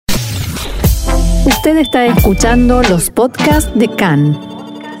Usted está escuchando los podcasts de CAN.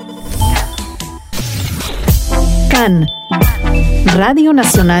 CAN, Radio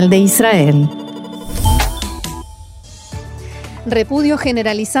Nacional de Israel. Repudio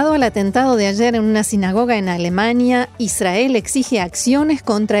generalizado al atentado de ayer en una sinagoga en Alemania. Israel exige acciones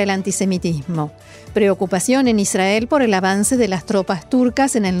contra el antisemitismo. Preocupación en Israel por el avance de las tropas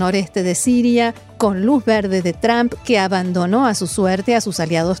turcas en el noreste de Siria, con luz verde de Trump, que abandonó a su suerte a sus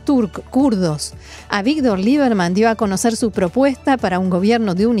aliados kurdos. Avigdor Lieberman dio a conocer su propuesta para un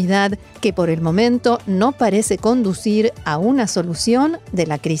gobierno de unidad que por el momento no parece conducir a una solución de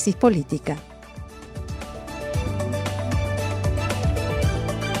la crisis política.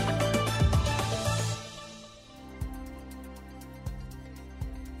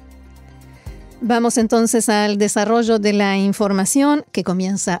 Vamos entonces al desarrollo de la información que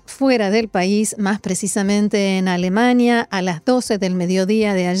comienza fuera del país, más precisamente en Alemania. A las 12 del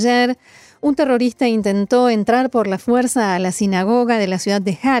mediodía de ayer, un terrorista intentó entrar por la fuerza a la sinagoga de la ciudad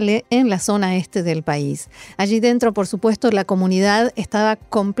de Halle, en la zona este del país. Allí dentro, por supuesto, la comunidad estaba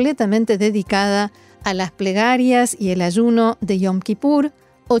completamente dedicada a las plegarias y el ayuno de Yom Kipur.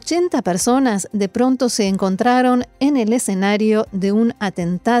 80 personas de pronto se encontraron en el escenario de un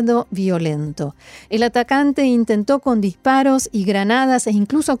atentado violento. El atacante intentó con disparos y granadas e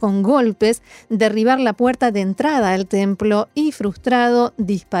incluso con golpes derribar la puerta de entrada al templo y, frustrado,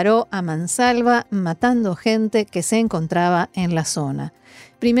 disparó a mansalva, matando gente que se encontraba en la zona.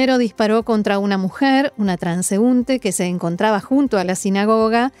 Primero disparó contra una mujer, una transeúnte que se encontraba junto a la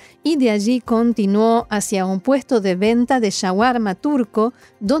sinagoga, y de allí continuó hacia un puesto de venta de shawarma turco,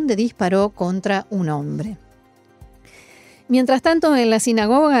 donde disparó contra un hombre. Mientras tanto, en la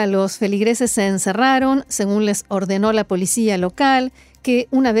sinagoga los feligreses se encerraron, según les ordenó la policía local, que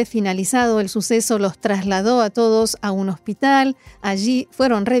una vez finalizado el suceso los trasladó a todos a un hospital. Allí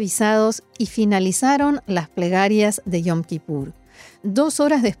fueron revisados y finalizaron las plegarias de Yom Kipur. 2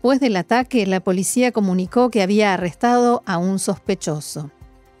 horas después del ataque, la policía comunicó que había arrestado a un sospechoso.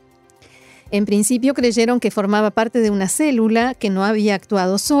 En principio creyeron que formaba parte de una célula, que no había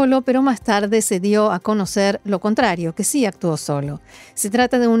actuado solo, pero más tarde se dio a conocer lo contrario, que sí actuó solo. Se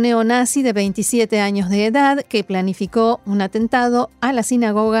trata de un neonazi de 27 años de edad que planificó un atentado a la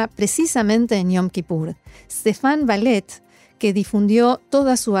sinagoga precisamente en Yom Kipur. Stefan Ballet, que difundió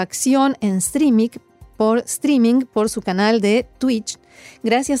toda su acción en streaming por su canal de Twitch,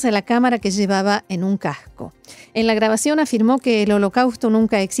 gracias a la cámara que llevaba en un casco. En la grabación afirmó que el holocausto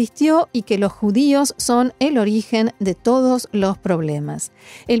nunca existió y que los judíos son el origen de todos los problemas.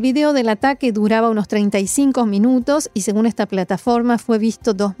 El video del ataque duraba unos 35 minutos y, según esta plataforma, fue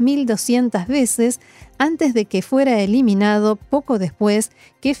visto 2.200 veces antes de que fuera eliminado poco después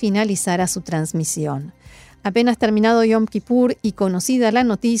que finalizara su transmisión. Apenas terminado Yom Kipur y conocida la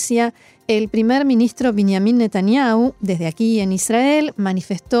noticia, el primer ministro Netanyahu, desde aquí en Israel,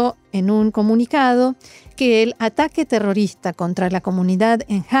 manifestó en un comunicado que el ataque terrorista contra la comunidad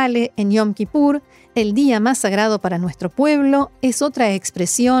en Halle en Yom Kipur, el día más sagrado para nuestro pueblo, es otra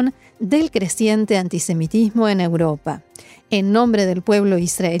expresión del creciente antisemitismo en Europa. En nombre del pueblo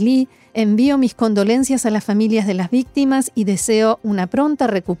israelí, envío mis condolencias a las familias de las víctimas y deseo una pronta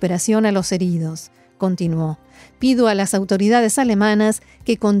recuperación a los heridos. Continuó: pido a las autoridades alemanas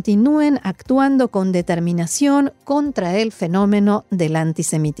que continúen actuando con determinación contra el fenómeno del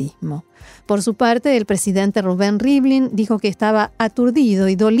antisemitismo. Por su parte, el presidente Reuven Rivlin dijo que estaba aturdido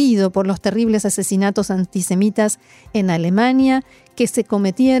y dolido por los terribles asesinatos antisemitas en Alemania que se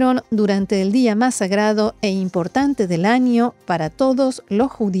cometieron durante el día más sagrado e importante del año para todos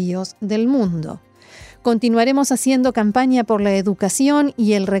los judíos del mundo. Continuaremos haciendo campaña por la educación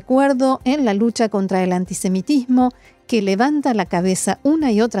y el recuerdo en la lucha contra el antisemitismo que levanta la cabeza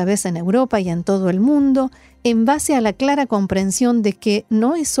una y otra vez en Europa y en todo el mundo, en base a la clara comprensión de que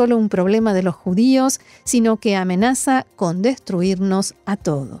no es solo un problema de los judíos, sino que amenaza con destruirnos a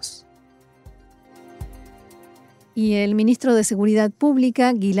todos. Y el ministro de Seguridad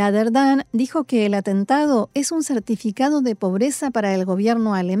Pública, Gilad Erdan, dijo que el atentado es un certificado de pobreza para el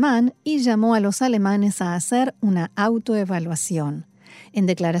gobierno alemán y llamó a los alemanes a hacer una autoevaluación. En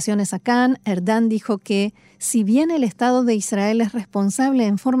declaraciones a CAN, Erdan dijo que, si bien el Estado de Israel es responsable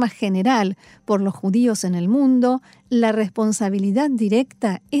en forma general por los judíos en el mundo, la responsabilidad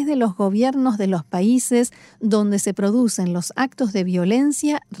directa es de los gobiernos de los países donde se producen los actos de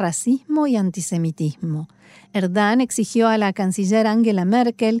violencia, racismo y antisemitismo. Erdan exigió a la canciller Angela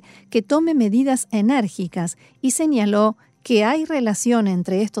Merkel que tome medidas enérgicas y señaló que hay relación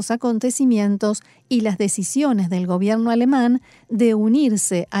entre estos acontecimientos y las decisiones del gobierno alemán de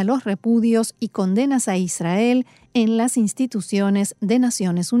unirse a los repudios y condenas a Israel en las instituciones de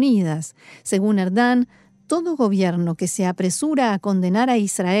Naciones Unidas. Según Erdan, todo gobierno que se apresura a condenar a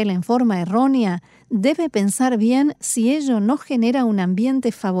Israel en forma errónea debe pensar bien si ello no genera un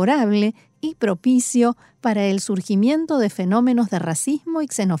ambiente favorable y propicio para el surgimiento de fenómenos de racismo y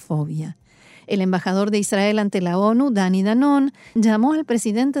xenofobia. El embajador de Israel ante la ONU, Dani Danon, llamó al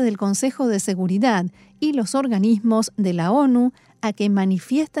presidente del Consejo de Seguridad y los organismos de la ONU a que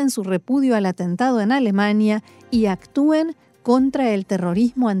manifiesten su repudio al atentado en Alemania y actúen contra el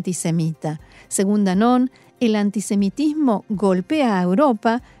terrorismo antisemita. Según Danon, el antisemitismo golpea a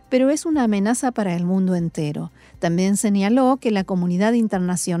Europa, pero es una amenaza para el mundo entero. También señaló que la comunidad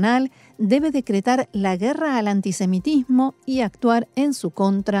internacional debe decretar la guerra al antisemitismo y actuar en su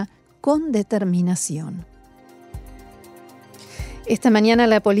contra con determinación. Esta mañana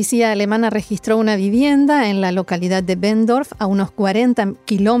la policía alemana registró una vivienda en la localidad de Bendorf, a unos 40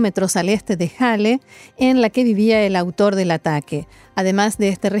 kilómetros al este de Halle, en la que vivía el autor del ataque. Además de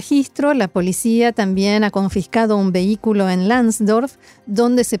este registro, la policía también ha confiscado un vehículo en Lansdorf,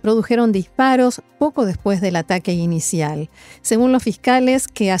 donde se produjeron disparos poco después del ataque inicial. Según los fiscales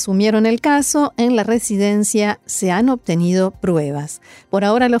que asumieron el caso, en la residencia se han obtenido pruebas. Por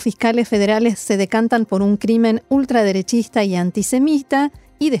ahora, los fiscales federales se decantan por un crimen ultraderechista y antisemita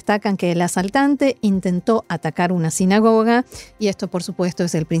y destacan que el asaltante intentó atacar una sinagoga, y esto, por supuesto,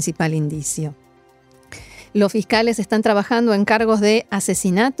 es el principal indicio. Los fiscales están trabajando en cargos de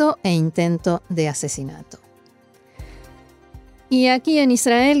asesinato e intento de asesinato. Y aquí en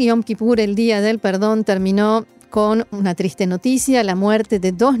Israel, Yom Kipur, el Día del Perdón, terminó con una triste noticia: la muerte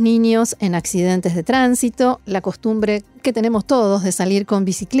de 2 niños en accidentes de tránsito. La costumbre que tenemos todos de salir con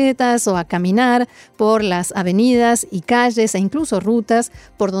bicicletas o a caminar por las avenidas y calles e incluso rutas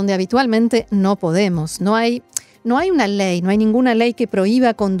por donde habitualmente no podemos. No hay una ley, no hay ninguna ley que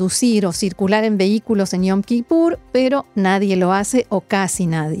prohíba conducir o circular en vehículos en Yom Kipur, pero nadie lo hace o casi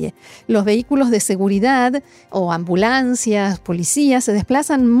nadie. Los vehículos de seguridad o ambulancias, policías se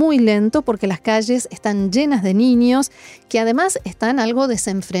desplazan muy lento porque las calles están llenas de niños que además están algo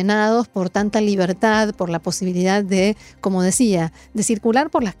desenfrenados por tanta libertad, por la posibilidad de, como decía, de circular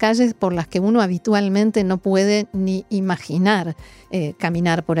por las calles por las que uno habitualmente no puede ni imaginar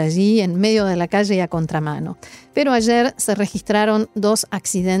caminar por allí en medio de la calle y a contramano. Pero ayer se registraron 2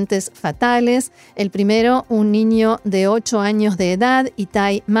 accidentes fatales. El primero, un niño de 8 años de edad,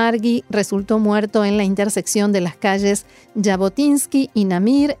 Itai Margi, resultó muerto en la intersección de las calles Jabotinsky y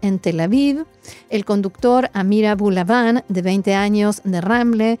Namir en Tel Aviv. El conductor Amir Abu Laban, de 20 años, de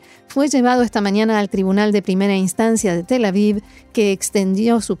Ramle, fue llevado esta mañana al Tribunal de Primera Instancia de Tel Aviv, que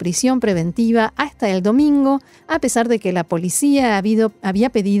extendió su prisión preventiva hasta el domingo, a pesar de que la policía había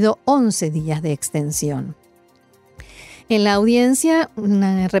pedido 11 días de extensión. En la audiencia,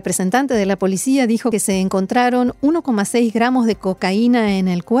 una representante de la policía dijo que se encontraron 1,6 gramos de cocaína en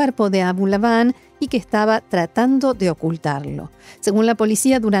el cuerpo de Abu Laban y que estaba tratando de ocultarlo. Según la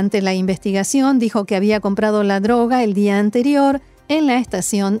policía, durante la investigación dijo que había comprado la droga el día anterior en la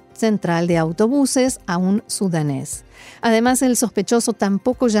estación central de autobuses a un sudanés. Además, el sospechoso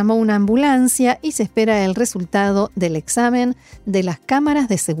tampoco llamó una ambulancia y se espera el resultado del examen de las cámaras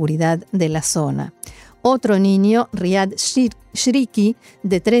de seguridad de la zona. Otro niño, Riyad Shriki,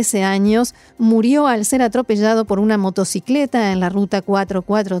 de 13 años, murió al ser atropellado por una motocicleta en la ruta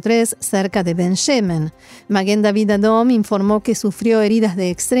 443 cerca de Ben Shemen. Maguen David Adom informó que sufrió heridas de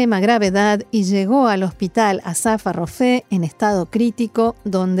extrema gravedad y llegó al hospital Asaf Arofé en estado crítico,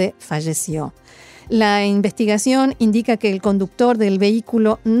 donde falleció. La investigación indica que el conductor del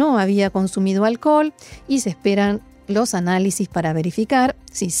vehículo no había consumido alcohol y se esperan los análisis para verificar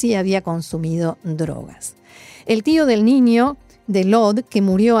si sí había consumido drogas. El tío del niño de Lod, que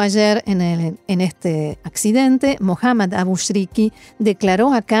murió ayer en este accidente, Mohammad Abu Shriki,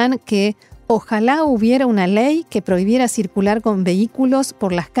 declaró a Khan que ojalá hubiera una ley que prohibiera circular con vehículos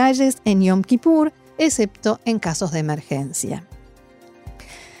por las calles en Yom Kipur, excepto en casos de emergencia.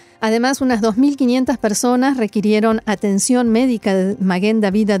 Además, unas 2.500 personas requirieron atención médica de Maguen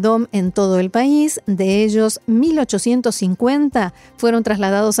David Adom en todo el país. De ellos, 1.850 fueron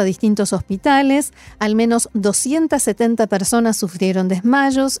trasladados a distintos hospitales. Al menos 270 personas sufrieron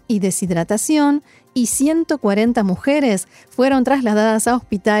desmayos y deshidratación y 140 mujeres fueron trasladadas a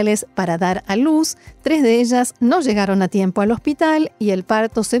hospitales para dar a luz. 3 de ellas no llegaron a tiempo al hospital y el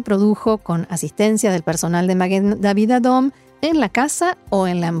parto se produjo con asistencia del personal de Maguen David Adom en la casa o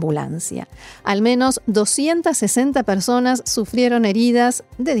en la ambulancia. Al menos 260 personas sufrieron heridas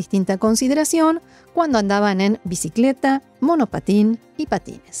de distinta consideración cuando andaban en bicicleta, monopatín y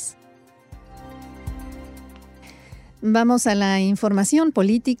patines. Vamos a la información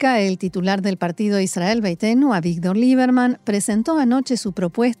política. El titular del partido Israel Beitenu, Avigdor Lieberman, presentó anoche su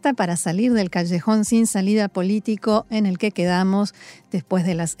propuesta para salir del callejón sin salida político en el que quedamos después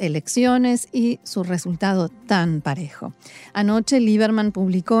de las elecciones y su resultado tan parejo. Anoche Lieberman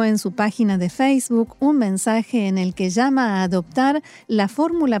publicó en su página de Facebook un mensaje en el que llama a adoptar la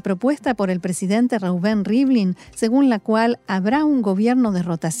fórmula propuesta por el presidente Reuven Rivlin, según la cual habrá un gobierno de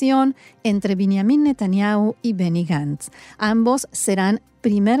rotación entre Benjamin Netanyahu y Benny Gantz. Ambos serán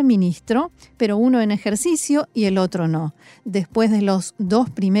primer ministro, pero uno en ejercicio y el otro no. Después de los 2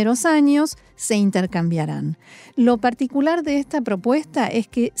 primeros años se intercambiarán. Lo particular de esta propuesta es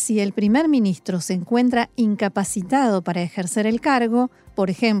que si el primer ministro se encuentra incapacitado para ejercer el cargo, por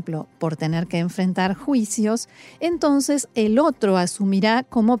ejemplo, por tener que enfrentar juicios, entonces el otro asumirá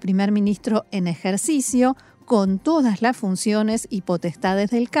como primer ministro en ejercicio con todas las funciones y potestades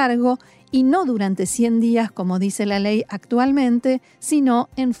del cargo y no durante 100 días, como dice la ley actualmente, sino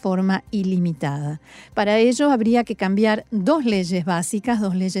en forma ilimitada. Para ello habría que cambiar 2 leyes básicas,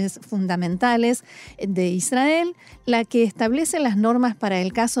 2 leyes fundamentales de Israel, la que establece las normas para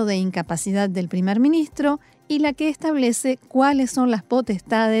el caso de incapacidad del primer ministro y la que establece cuáles son las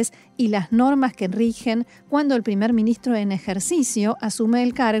potestades y las normas que rigen cuando el primer ministro en ejercicio asume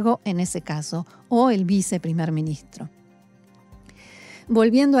el cargo en ese caso, o el viceprimer ministro.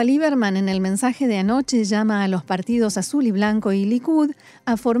 Volviendo a Lieberman, en el mensaje de anoche llama a los partidos Azul y Blanco y Likud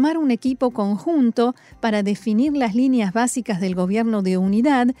a formar un equipo conjunto para definir las líneas básicas del gobierno de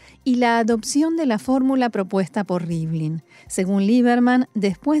unidad y la adopción de la fórmula propuesta por Rivlin. Según Lieberman,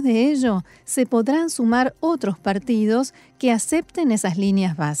 después de ello se podrán sumar otros partidos que acepten esas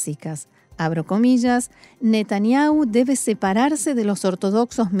líneas básicas. Abro comillas, Netanyahu debe separarse de los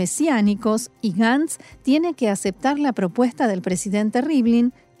ortodoxos mesiánicos y Gantz tiene que aceptar la propuesta del presidente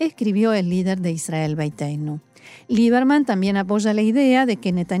Rivlin, escribió el líder de Israel Beitenu. Lieberman también apoya la idea de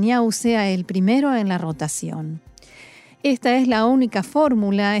que Netanyahu sea el primero en la rotación. Esta es la única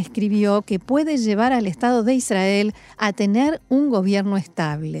fórmula, escribió, que puede llevar al Estado de Israel a tener un gobierno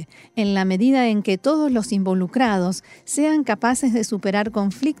estable, en la medida en que todos los involucrados sean capaces de superar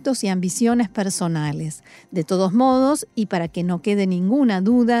conflictos y ambiciones personales. De todos modos, y para que no quede ninguna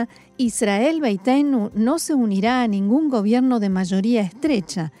duda, Israel Beitenu no se unirá a ningún gobierno de mayoría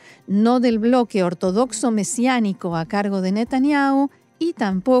estrecha, no del bloque ortodoxo mesiánico a cargo de Netanyahu, y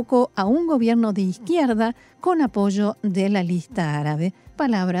tampoco a un gobierno de izquierda con apoyo de la lista árabe.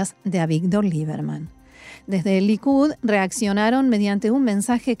 Palabras de Avigdor Lieberman. Desde el Likud reaccionaron mediante un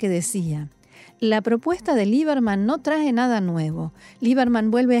mensaje que decía: la propuesta de Lieberman no trae nada nuevo. Lieberman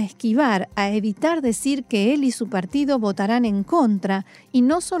vuelve a esquivar, a evitar decir que él y su partido votarán en contra y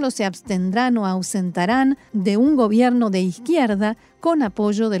no solo se abstendrán o ausentarán de un gobierno de izquierda con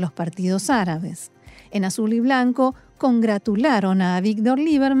apoyo de los partidos árabes. En Azul y Blanco congratularon a Avigdor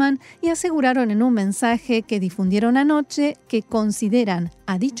Lieberman y aseguraron en un mensaje que difundieron anoche que consideran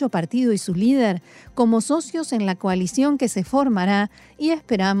a dicho partido y su líder como socios en la coalición que se formará y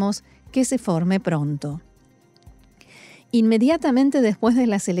esperamos que se forme pronto. Inmediatamente después de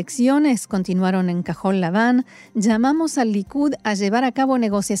las elecciones, continuaron en Cajol Labán, llamamos al Likud a llevar a cabo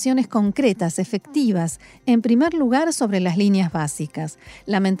negociaciones concretas, efectivas, en primer lugar sobre las líneas básicas.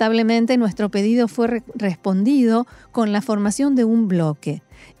 Lamentablemente, nuestro pedido fue respondido con la formación de un bloque.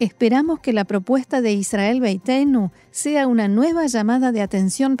 Esperamos que la propuesta de Israel Beitenu sea una nueva llamada de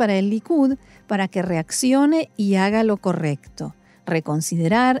atención para el Likud para que reaccione y haga lo correcto.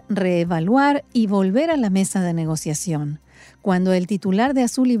 Reconsiderar, reevaluar y volver a la mesa de negociación. Cuando el titular de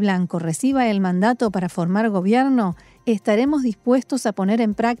Azul y Blanco reciba el mandato para formar gobierno, estaremos dispuestos a poner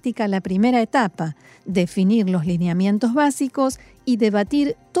en práctica la primera etapa, definir los lineamientos básicos y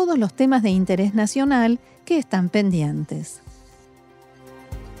debatir todos los temas de interés nacional que están pendientes.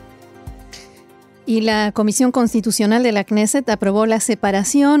 Y la Comisión Constitucional de la Knesset aprobó la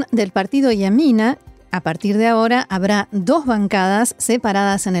separación del partido Yamina. A partir de ahora habrá 2 bancadas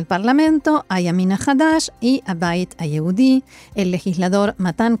separadas en el Parlamento, Yamina Hadash y Abait Hayehudi. El legislador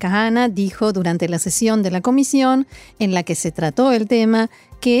Matan Kahana dijo durante la sesión de la comisión en la que se trató el tema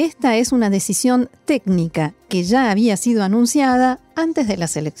que esta es una decisión técnica que ya había sido anunciada antes de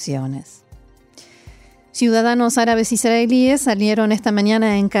las elecciones. Ciudadanos árabes israelíes salieron esta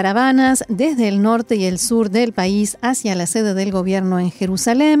mañana en caravanas desde el norte y el sur del país hacia la sede del gobierno en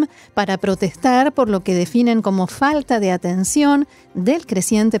Jerusalén para protestar por lo que definen como falta de atención del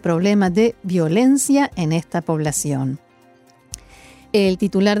creciente problema de violencia en esta población. El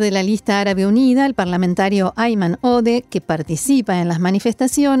titular de la lista árabe unida, el parlamentario Ayman Odeh, que participa en las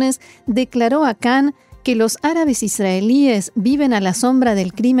manifestaciones, declaró a Cannes que los árabes israelíes viven a la sombra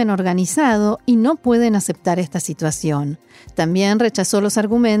del crimen organizado y no pueden aceptar esta situación. También rechazó los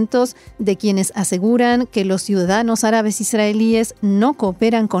argumentos de quienes aseguran que los ciudadanos árabes israelíes no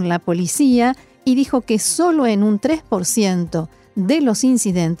cooperan con la policía y dijo que solo en un 3% de los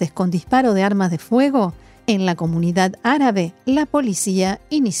incidentes con disparo de armas de fuego en la comunidad árabe, la policía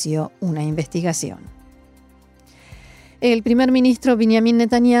inició una investigación. El primer ministro Benjamin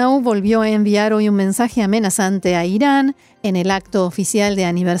Netanyahu volvió a enviar hoy un mensaje amenazante a Irán. En el acto oficial de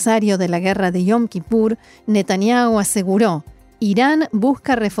aniversario de la guerra de Yom Kipur, Netanyahu aseguró: Irán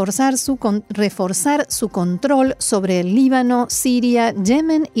busca reforzar su control sobre el Líbano, Siria,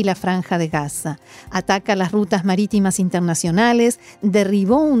 Yemen y la Franja de Gaza. Ataca las rutas marítimas internacionales,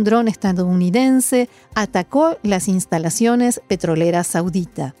 derribó un dron estadounidense, atacó las instalaciones petroleras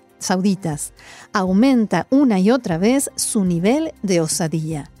sauditas. Aumenta una y otra vez su nivel de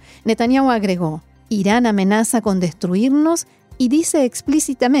osadía. Netanyahu agregó: Irán amenaza con destruirnos y dice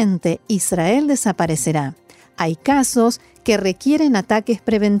explícitamente: Israel desaparecerá. Hay casos que requieren ataques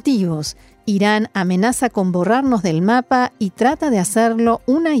preventivos. Irán amenaza con borrarnos del mapa y trata de hacerlo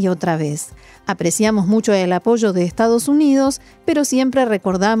una y otra vez. Apreciamos mucho el apoyo de Estados Unidos, pero siempre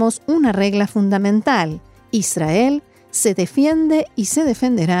recordamos una regla fundamental: Israel se defiende y se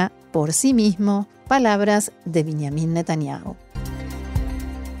defenderá por sí mismo. Palabras de Benjamin Netanyahu.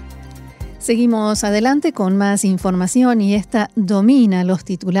 Seguimos adelante con más información y esta domina los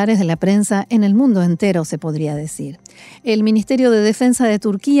titulares de la prensa en el mundo entero, se podría decir. El Ministerio de Defensa de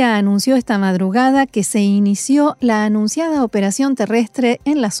Turquía anunció esta madrugada que se inició la anunciada operación terrestre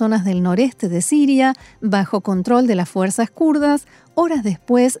en las zonas del noreste de Siria bajo control de las fuerzas kurdas, horas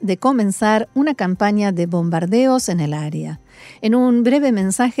después de comenzar una campaña de bombardeos en el área. En un breve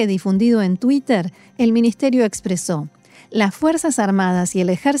mensaje difundido en Twitter, el ministerio expresó: las Fuerzas Armadas y el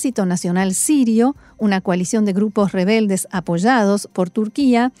Ejército Nacional Sirio, una coalición de grupos rebeldes apoyados por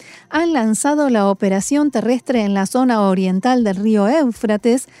Turquía, han lanzado la operación terrestre en la zona oriental del río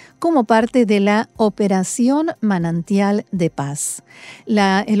Éufrates como parte de la Operación Manantial de Paz.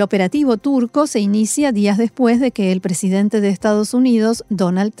 El operativo turco se inicia días después de que el presidente de Estados Unidos,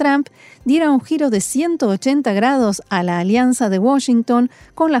 Donald Trump, diera un giro de 180 grados a la alianza de Washington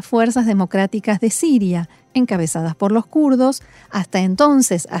con las Fuerzas Democráticas de Siria, encabezadas por los kurdos, hasta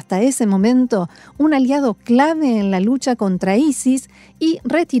ese momento, un aliado clave en la lucha contra ISIS, y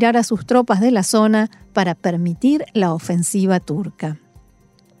retirar a sus tropas de la zona para permitir la ofensiva turca.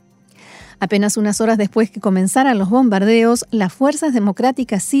 Apenas unas horas después que comenzaran los bombardeos, las fuerzas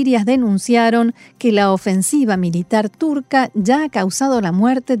democráticas sirias denunciaron que la ofensiva militar turca ya ha causado la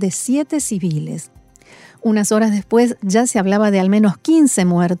muerte de 7 civiles. Unas horas después ya se hablaba de al menos 15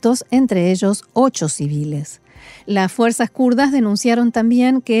 muertos, entre ellos 8 civiles. Las fuerzas kurdas denunciaron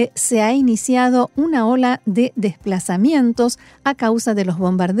también que se ha iniciado una ola de desplazamientos a causa de los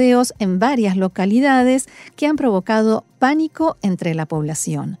bombardeos en varias localidades que han provocado pánico entre la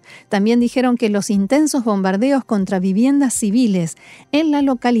población. También dijeron que los intensos bombardeos contra viviendas civiles en la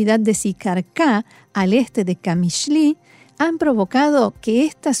localidad de Sikarká, al este de Kamishli, han provocado que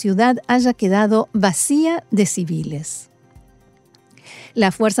esta ciudad haya quedado vacía de civiles.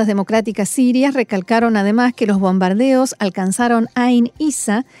 Las fuerzas democráticas sirias recalcaron además que los bombardeos alcanzaron Ain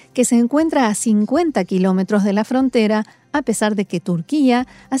Issa, que se encuentra a 50 kilómetros de la frontera, a pesar de que Turquía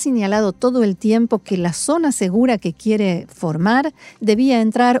ha señalado todo el tiempo que la zona segura que quiere formar debía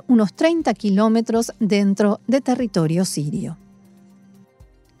entrar unos 30 kilómetros dentro de territorio sirio.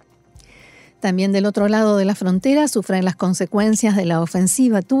 También del otro lado de la frontera sufren las consecuencias de la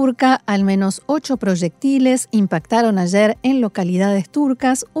ofensiva turca. Al menos 8 proyectiles impactaron ayer en localidades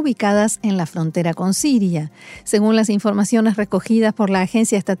turcas ubicadas en la frontera con Siria. Según las informaciones recogidas por la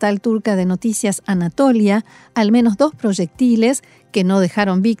agencia estatal turca de noticias Anatolia, al menos 2 proyectiles, que no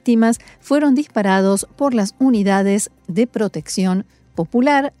dejaron víctimas, fueron disparados por las unidades de protección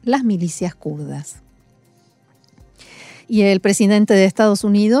popular, las milicias kurdas. Y el presidente de Estados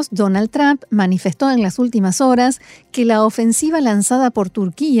Unidos, Donald Trump, manifestó en las últimas horas que la ofensiva lanzada por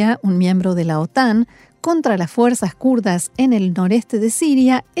Turquía, un miembro de la OTAN, contra las fuerzas kurdas en el noreste de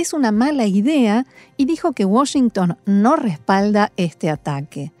Siria es una mala idea y dijo que Washington no respalda este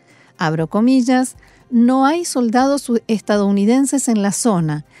ataque. Abro comillas: no hay soldados estadounidenses en la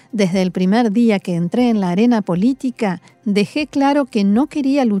zona. Desde el primer día que entré en la arena política, dejé claro que no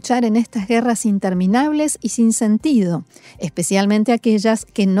quería luchar en estas guerras interminables y sin sentido, especialmente aquellas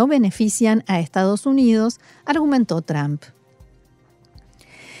que no benefician a Estados Unidos, argumentó Trump.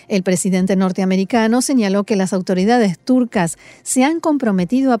 El presidente norteamericano señaló que las autoridades turcas se han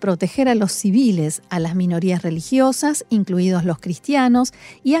comprometido a proteger a los civiles, a las minorías religiosas, incluidos los cristianos,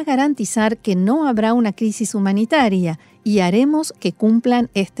 y a garantizar que no habrá una crisis humanitaria, y haremos que cumplan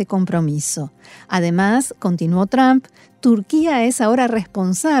este compromiso. Además, continuó Trump, Turquía es ahora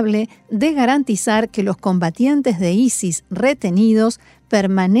responsable de garantizar que los combatientes de ISIS retenidos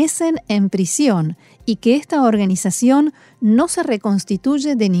permanecen en prisión y que esta organización no se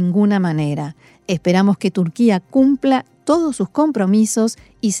reconstituye de ninguna manera. Esperamos que Turquía cumpla todos sus compromisos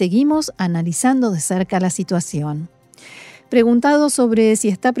y seguimos analizando de cerca la situación. Preguntado sobre si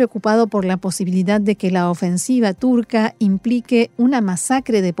está preocupado por la posibilidad de que la ofensiva turca implique una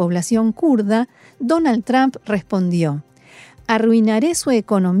masacre de población kurda, Donald Trump respondió: «Arruinaré su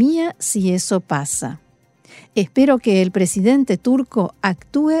economía si eso pasa. Espero que el presidente turco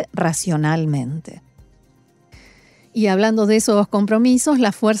actúe racionalmente». Y hablando de esos compromisos,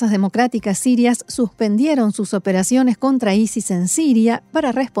 las fuerzas democráticas sirias suspendieron sus operaciones contra ISIS en Siria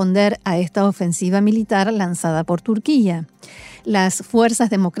para responder a esta ofensiva militar lanzada por Turquía. Las fuerzas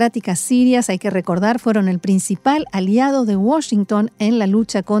democráticas sirias, hay que recordar, fueron el principal aliado de Washington en la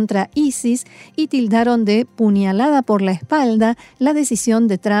lucha contra ISIS y tildaron de puñalada por la espalda la decisión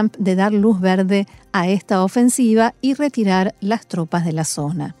de Trump de dar luz verde a esta ofensiva y retirar las tropas de la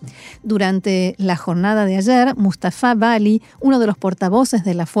zona. Durante la jornada de ayer, Mustafa Bali, uno de los portavoces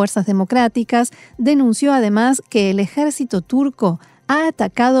de las fuerzas democráticas, denunció además que el ejército turco ha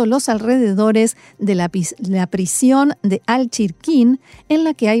atacado los alrededores de la prisión de Al-Chirkin, en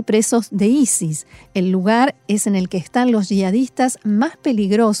la que hay presos de ISIS. El lugar es en el que están los yihadistas más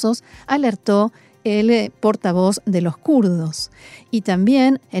peligrosos, alertó el portavoz de los kurdos. Y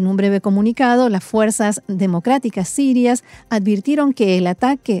también, en un breve comunicado, las fuerzas democráticas sirias advirtieron que el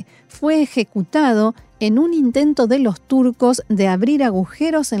ataque fue ejecutado en un intento de los turcos de abrir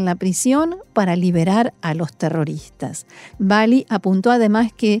agujeros en la prisión para liberar a los terroristas. Bali apuntó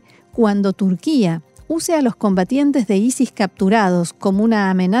además que cuando Turquía use a los combatientes de ISIS capturados como una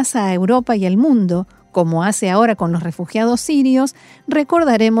amenaza a Europa y al mundo, como hace ahora con los refugiados sirios,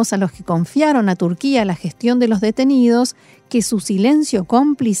 recordaremos a los que confiaron a Turquía la gestión de los detenidos que su silencio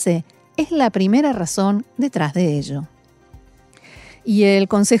cómplice es la primera razón detrás de ello. Y el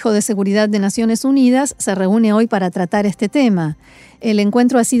Consejo de Seguridad de Naciones Unidas se reúne hoy para tratar este tema. El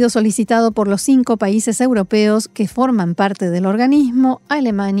encuentro ha sido solicitado por los 5 países europeos que forman parte del organismo: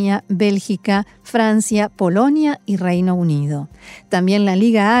 Alemania, Bélgica, Francia, Polonia y Reino Unido. También la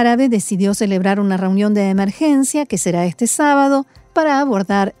Liga Árabe decidió celebrar una reunión de emergencia que será este sábado para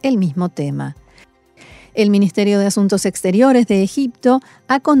abordar el mismo tema. El Ministerio de Asuntos Exteriores de Egipto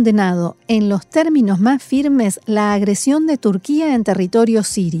ha condenado en los términos más firmes la agresión de Turquía en territorio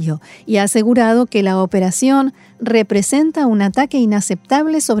sirio y ha asegurado que la operación representa un ataque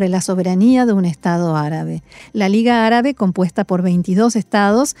inaceptable sobre la soberanía de un Estado árabe. La Liga Árabe, compuesta por 22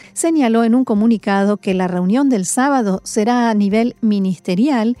 estados, señaló en un comunicado que la reunión del sábado será a nivel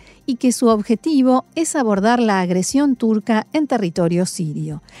ministerial y que su objetivo es abordar la agresión turca en territorio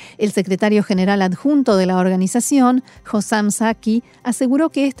sirio. El secretario general adjunto de la organización, Hossam Zaki, aseguró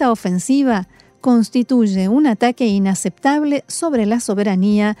que esta ofensiva constituye un ataque inaceptable sobre la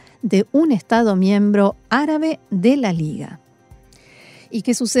soberanía de un Estado miembro árabe de la Liga. ¿Y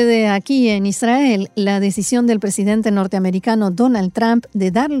qué sucede aquí en Israel? La decisión del presidente norteamericano Donald Trump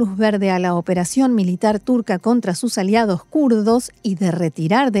de dar luz verde a la operación militar turca contra sus aliados kurdos y de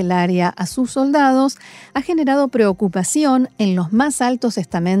retirar del área a sus soldados ha generado preocupación en los más altos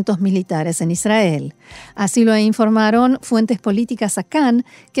estamentos militares en Israel. Así lo informaron fuentes políticas a Cannes,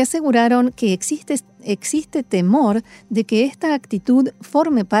 que aseguraron que existe temor de que esta actitud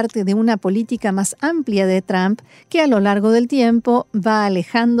forme parte de una política más amplia de Trump que a lo largo del tiempo va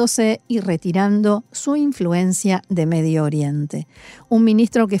alejándose y retirando su influencia de Medio Oriente. Un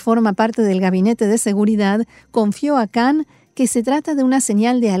ministro que forma parte del Gabinete de Seguridad confió a Cannes que se trata de una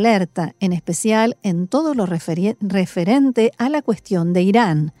señal de alerta, en especial en todo lo referente a la cuestión de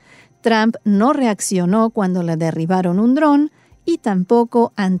Irán. Trump no reaccionó cuando le derribaron un dron y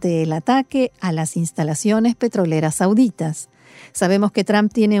tampoco ante el ataque a las instalaciones petroleras sauditas. Sabemos que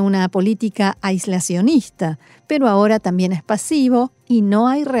Trump tiene una política aislacionista, pero ahora también es pasivo y no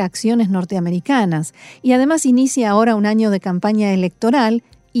hay reacciones norteamericanas. Y además inicia ahora un año de campaña electoral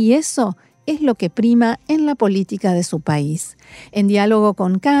y eso es lo que prima en la política de su país. En diálogo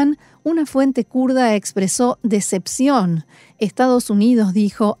con Cannes, una fuente kurda expresó decepción. Estados Unidos,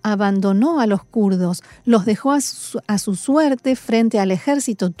 dijo, abandonó a los kurdos, los dejó a su suerte frente al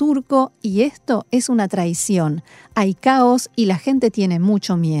ejército turco y esto es una traición. Hay caos y la gente tiene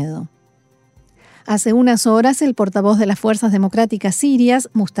mucho miedo. Hace unas horas, el portavoz de las Fuerzas Democráticas Sirias,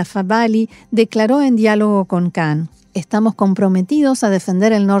 Mustafa Bali, declaró en diálogo con Khan: estamos comprometidos a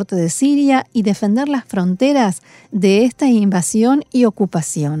defender el norte de Siria y defender las fronteras de esta invasión y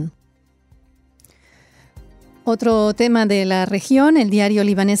ocupación. Otro tema de la región, el diario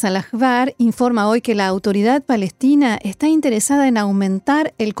libanés Al-Akhbar informa hoy que la autoridad palestina está interesada en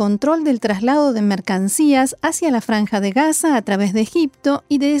aumentar el control del traslado de mercancías hacia la Franja de Gaza a través de Egipto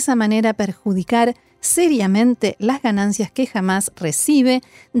y de esa manera perjudicar seriamente las ganancias que Hamás recibe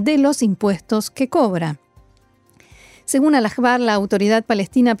de los impuestos que cobra. Según Al-Akhbar, la autoridad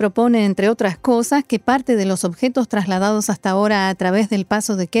palestina propone, entre otras cosas, que parte de los objetos trasladados hasta ahora a través del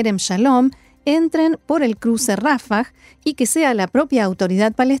paso de Kerem Shalom entren por el cruce Rafah y que sea la propia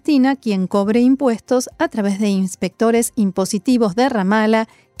autoridad palestina quien cobre impuestos a través de inspectores impositivos de Ramala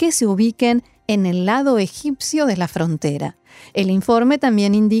que se ubiquen en el lado egipcio de la frontera. El informe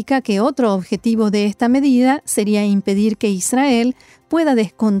también indica que otro objetivo de esta medida sería impedir que Israel pueda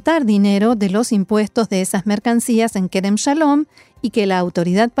descontar dinero de los impuestos de esas mercancías en Kerem Shalom y que la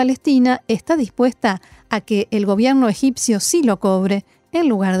autoridad palestina está dispuesta a que el gobierno egipcio sí lo cobre en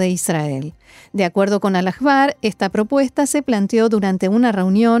lugar de Israel. De acuerdo con Al-Akhbar, esta propuesta se planteó durante una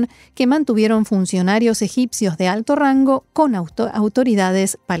reunión que mantuvieron funcionarios egipcios de alto rango con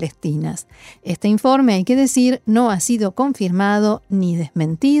autoridades palestinas. Este informe, hay que decir, no ha sido confirmado ni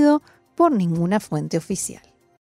desmentido por ninguna fuente oficial.